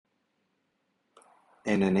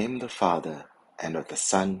In the name of the Father, and of the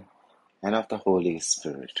Son, and of the Holy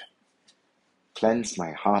Spirit. Cleanse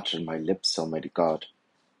my heart and my lips, Almighty God,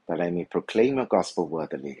 that I may proclaim your gospel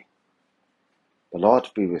worthily. The Lord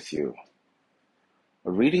be with you. A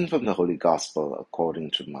reading from the Holy Gospel according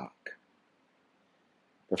to Mark.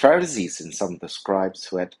 The Pharisees and some of the scribes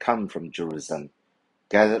who had come from Jerusalem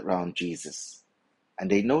gathered round Jesus, and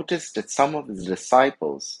they noticed that some of his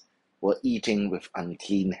disciples were eating with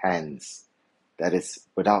unclean hands, that is,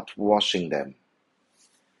 without washing them.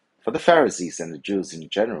 For the Pharisees and the Jews in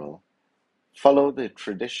general follow the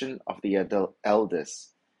tradition of the elders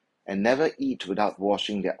and never eat without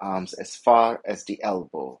washing their arms as far as the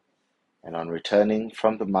elbow, and on returning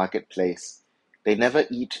from the marketplace, they never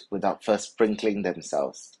eat without first sprinkling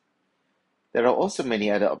themselves. There are also many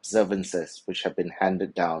other observances which have been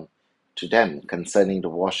handed down to them concerning the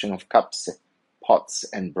washing of cups, pots,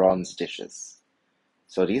 and bronze dishes.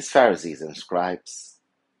 So these Pharisees and scribes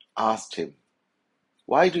asked him,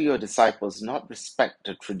 "Why do your disciples not respect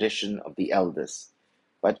the tradition of the elders,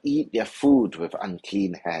 but eat their food with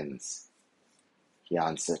unclean hands?" He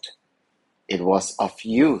answered, "It was of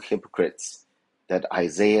you hypocrites that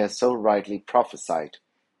Isaiah so rightly prophesied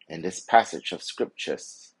in this passage of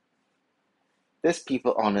scriptures. This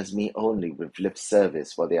people honors me only with lip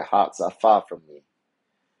service, while their hearts are far from me.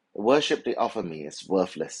 The worship they offer me is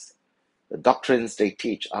worthless. The doctrines they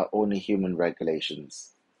teach are only human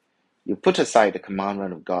regulations. You put aside the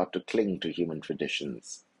commandment of God to cling to human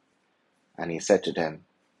traditions." And he said to them,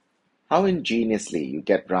 "How ingeniously you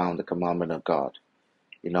get round the commandment of God,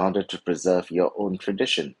 in order to preserve your own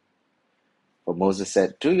tradition. For Moses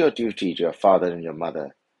said, 'Do your duty to your father and your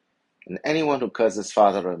mother,' and anyone who curses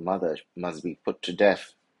father or mother must be put to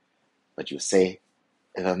death. But you say,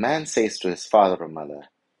 if a man says to his father or mother,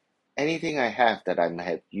 'Anything I have that I may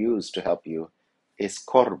have used to help you is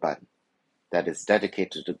korban, that is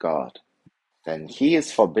dedicated to God,' then he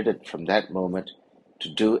is forbidden from that moment to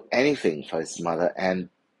do anything for his mother and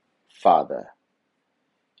father.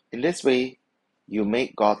 In this way, you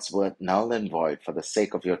make God's word null and void for the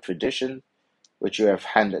sake of your tradition, which you have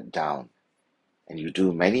handed down, and you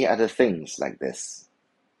do many other things like this."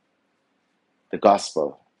 The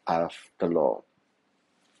Gospel of the Lord.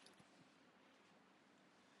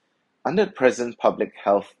 Under the present public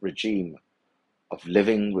health regime of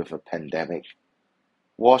living with a pandemic,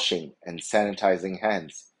 washing and sanitizing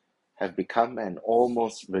hands have become an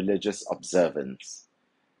almost religious observance.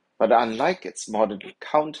 But unlike its modern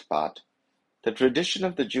counterpart, the tradition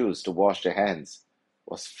of the Jews to wash their hands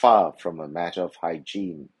was far from a matter of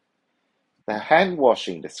hygiene. The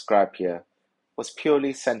hand-washing described here was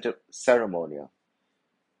purely ceremonial.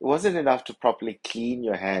 It wasn't enough to properly clean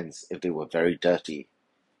your hands if they were very dirty.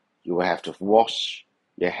 You would have to wash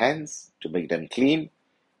your hands to make them clean,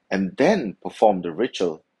 and then perform the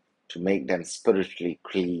ritual to make them spiritually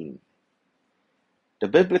clean. The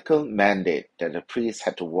biblical mandate that the priests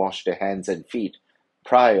had to wash their hands and feet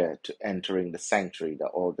prior to entering the sanctuary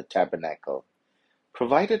or the tabernacle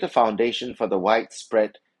provided a foundation for the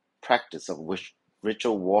widespread practice of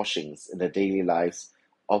ritual washings in the daily lives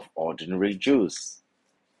of ordinary Jews.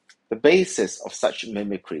 The basis of such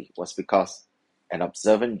mimicry was because an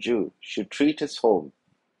observant Jew should treat his home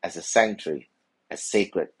as a sanctuary, as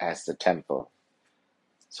sacred as the temple.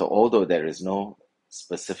 So although there is no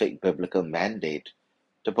specific biblical mandate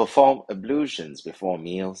to perform ablutions before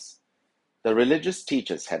meals, the religious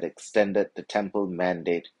teachers had extended the temple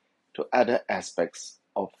mandate to other aspects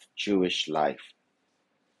of Jewish life.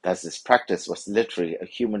 Thus this practice was literally a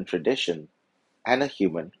human tradition and a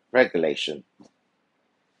human regulation.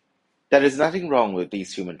 There is nothing wrong with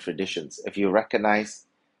these human traditions if you recognize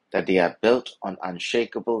that they are built on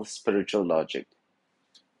unshakable spiritual logic.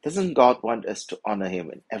 Doesn't God want us to honor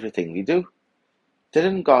Him in everything we do?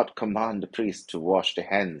 Didn't God command the priests to wash their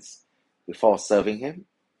hands before serving Him?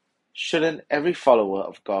 Shouldn't every follower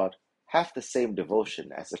of God have the same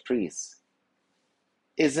devotion as a priest?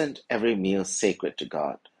 Isn't every meal sacred to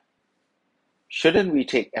God? Shouldn't we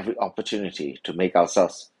take every opportunity to make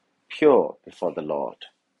ourselves pure before the Lord?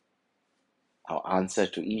 Our answer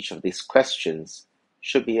to each of these questions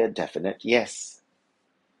should be a definite yes.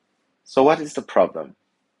 So what is the problem?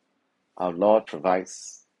 Our Lord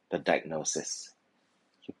provides the diagnosis.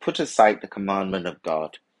 You put aside the commandment of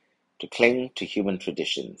God to cling to human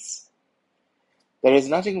traditions. There is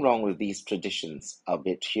nothing wrong with these traditions,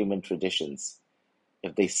 albeit human traditions,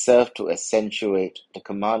 if they serve to accentuate the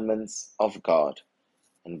commandments of God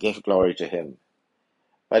and give glory to Him.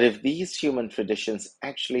 But if these human traditions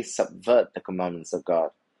actually subvert the commandments of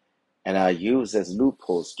God and are used as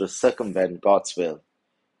loopholes to circumvent God's will,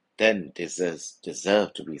 then they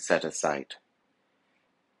deserve to be set aside.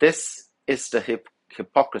 This is the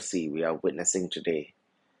hypocrisy we are witnessing today.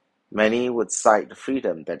 Many would cite the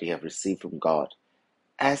freedom that they have received from God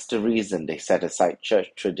as the reason they set aside church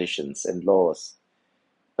traditions and laws.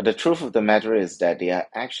 But the truth of the matter is that they are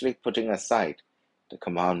actually putting aside the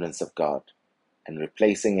commandments of God and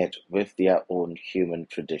replacing it with their own human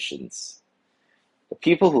traditions. The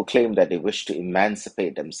people who claim that they wish to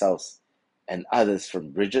emancipate themselves and others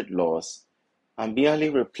from rigid laws are merely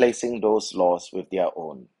replacing those laws with their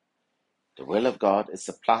own. The will of God is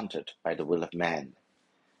supplanted by the will of man,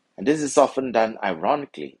 and this is often done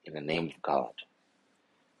ironically in the name of God.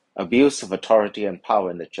 Abuse of authority and power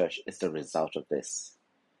in the church is the result of this.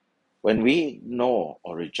 When we ignore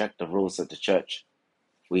or reject the rules of the church,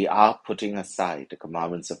 we are putting aside the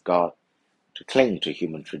commandments of God to cling to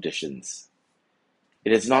human traditions.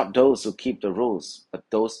 It is not those who keep the rules, but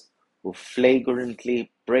those who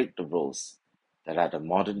flagrantly break the rules that are the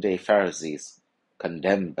modern-day Pharisees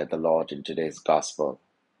condemned by the Lord in today's gospel.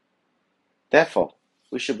 Therefore,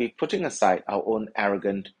 we should be putting aside our own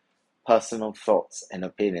arrogant, personal thoughts and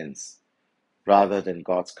opinions rather than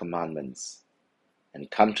God's commandments, and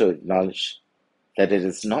come to acknowledge that it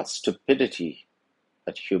is not stupidity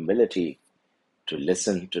but humility to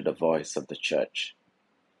listen to the voice of the church.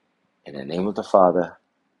 In the name of the Father,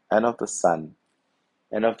 and of the Son,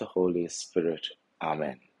 and of the Holy Spirit.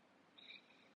 Amen.